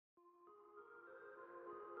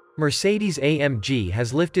Mercedes-AMG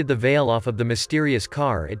has lifted the veil off of the mysterious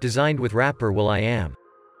car it designed with rapper will.i.am.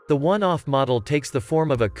 The one-off model takes the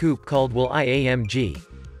form of a coupe called will.i.am.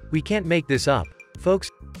 We can't make this up,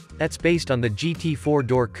 folks. That's based on the GT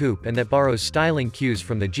 4-door coupe and that borrows styling cues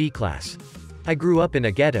from the G-Class. I grew up in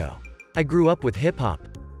a ghetto. I grew up with hip-hop.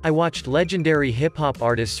 I watched legendary hip-hop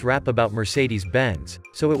artists rap about Mercedes-Benz,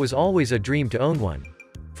 so it was always a dream to own one.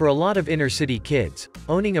 For a lot of inner-city kids,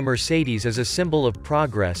 owning a Mercedes is a symbol of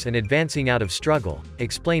progress and advancing out of struggle,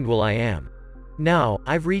 explained will.i.am. Now,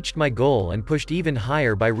 I've reached my goal and pushed even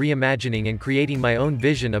higher by reimagining and creating my own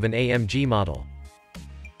vision of an AMG model.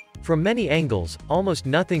 From many angles, almost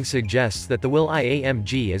nothing suggests that the will.i.am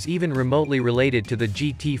is even remotely related to the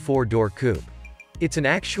GT 4-door coupe. It's an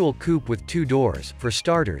actual coupe with 2 doors, for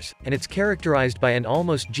starters, and it's characterized by an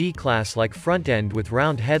almost G-Class-like front end with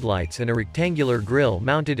round headlights and a rectangular grille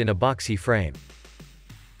mounted in a boxy frame.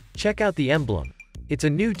 Check out the emblem. It's a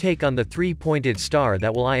new take on the 3-pointed star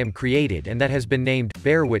that will.i.am created and that has been named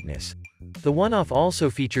Bear Witness. The one-off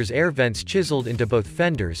also features air vents chiseled into both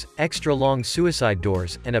fenders, extra-long suicide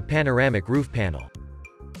doors, and a panoramic roof panel.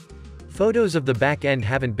 Photos of the back end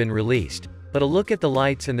haven't been released, but a look at the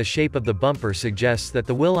lights and the shape of the bumper suggests that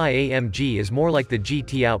the will.i.am is more like the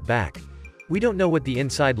GT Outback. We don't know what the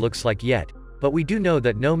inside looks like yet, but we do know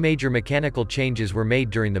that no major mechanical changes were made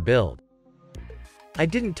during the build. "I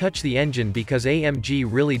didn't touch the engine because AMG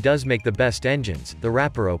really does make the best engines," the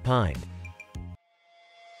rapper opined.